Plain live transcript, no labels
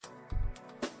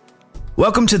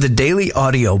Welcome to the Daily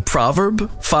Audio Proverb,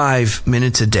 5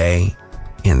 minutes a day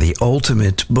in the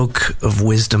ultimate book of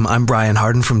wisdom. I'm Brian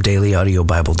Hardin from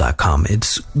dailyaudiobible.com.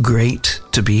 It's great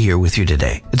to be here with you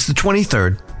today. It's the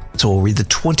 23rd, so we'll read the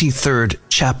 23rd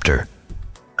chapter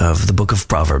of the book of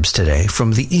Proverbs today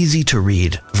from the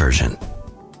easy-to-read version.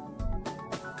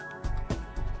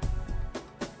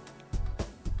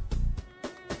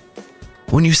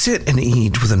 When you sit and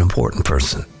eat with an important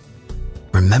person,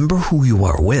 remember who you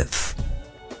are with.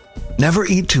 Never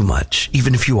eat too much,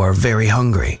 even if you are very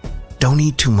hungry. Don't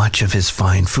eat too much of his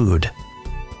fine food.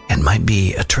 It might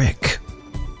be a trick.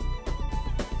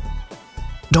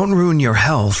 Don't ruin your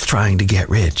health trying to get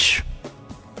rich.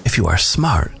 If you are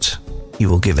smart, you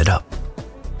will give it up.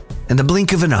 In the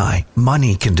blink of an eye,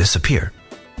 money can disappear,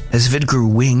 as if it grew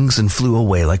wings and flew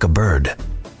away like a bird.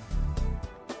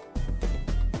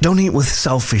 Don't eat with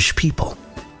selfish people.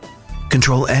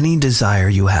 Control any desire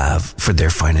you have for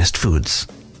their finest foods.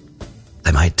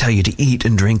 They might tell you to eat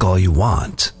and drink all you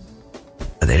want,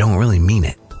 but they don't really mean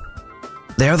it.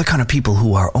 They are the kind of people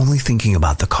who are only thinking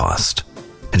about the cost.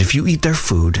 And if you eat their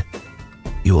food,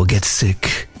 you will get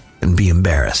sick and be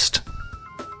embarrassed.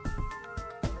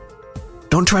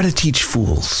 Don't try to teach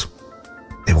fools.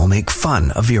 They will make fun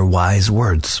of your wise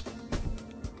words.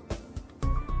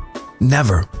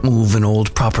 Never move an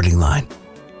old property line,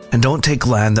 and don't take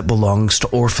land that belongs to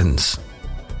orphans.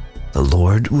 The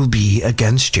Lord will be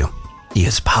against you. He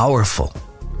is powerful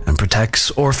and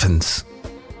protects orphans.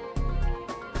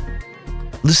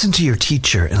 Listen to your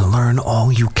teacher and learn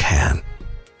all you can.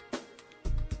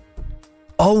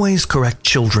 Always correct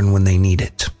children when they need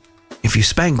it. If you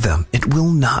spank them, it will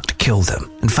not kill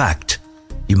them. In fact,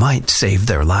 you might save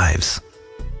their lives.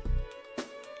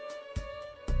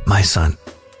 My son,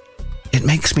 it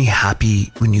makes me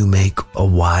happy when you make a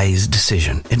wise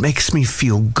decision. It makes me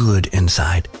feel good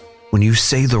inside when you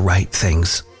say the right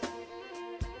things.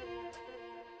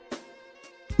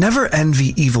 Never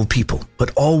envy evil people,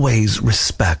 but always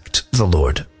respect the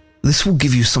Lord. This will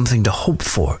give you something to hope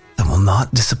for that will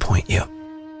not disappoint you.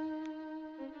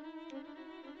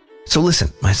 So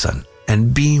listen, my son,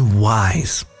 and be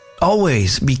wise.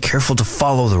 Always be careful to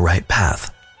follow the right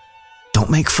path.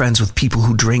 Don't make friends with people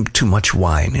who drink too much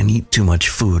wine and eat too much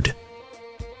food.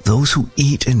 Those who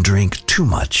eat and drink too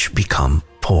much become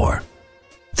poor.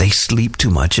 They sleep too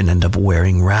much and end up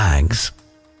wearing rags.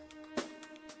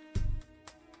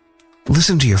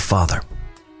 Listen to your father.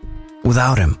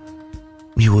 Without him,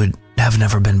 you would have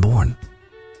never been born.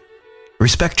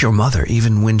 Respect your mother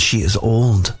even when she is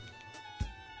old.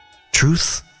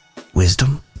 Truth,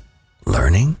 wisdom,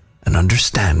 learning, and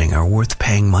understanding are worth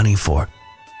paying money for.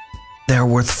 They are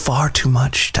worth far too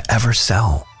much to ever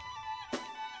sell.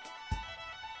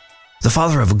 The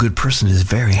father of a good person is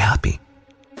very happy.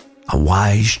 A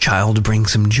wise child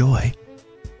brings him joy.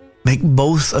 Make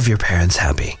both of your parents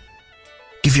happy.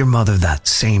 Give your mother that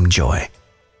same joy.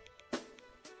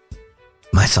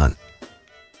 My son,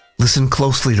 listen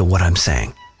closely to what I'm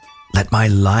saying. Let my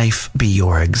life be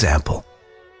your example.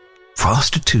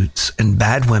 Prostitutes and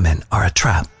bad women are a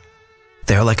trap.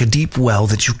 They are like a deep well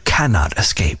that you cannot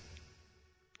escape.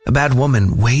 A bad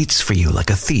woman waits for you like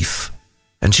a thief,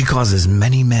 and she causes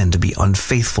many men to be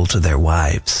unfaithful to their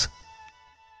wives.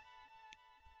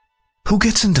 Who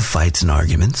gets into fights and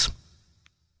arguments?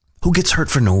 Who gets hurt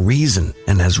for no reason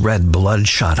and has red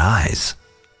bloodshot eyes?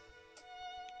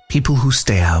 People who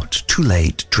stay out too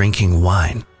late drinking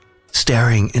wine,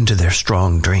 staring into their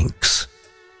strong drinks.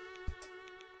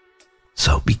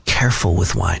 So be careful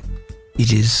with wine.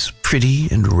 It is pretty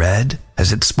and red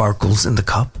as it sparkles in the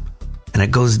cup, and it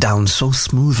goes down so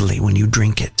smoothly when you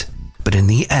drink it. But in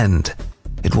the end,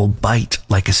 it will bite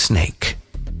like a snake.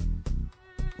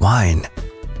 Wine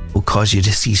will cause you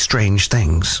to see strange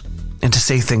things and to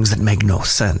say things that make no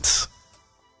sense.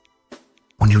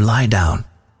 When you lie down,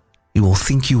 you will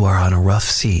think you are on a rough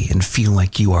sea and feel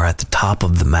like you are at the top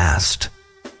of the mast.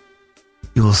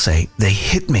 You will say, "They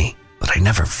hit me, but I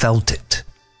never felt it.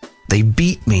 They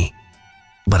beat me,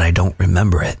 but I don't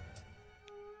remember it.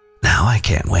 Now I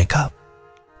can't wake up.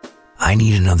 I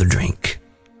need another drink."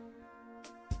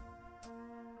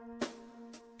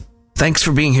 Thanks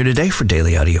for being here today for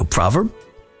Daily Audio Proverb.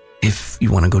 If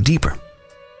you want to go deeper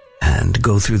and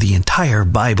go through the entire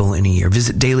Bible in a year,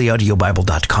 visit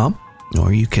dailyaudiobible.com,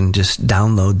 or you can just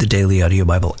download the Daily Audio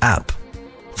Bible app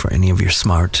for any of your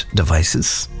smart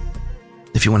devices.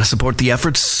 If you want to support the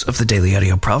efforts of the Daily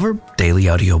Audio Proverb,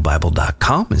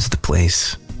 dailyaudiobible.com is the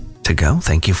place to go.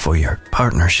 Thank you for your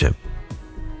partnership.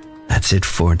 That's it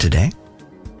for today.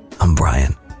 I'm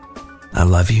Brian. I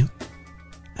love you,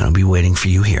 and I'll be waiting for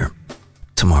you here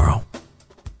tomorrow.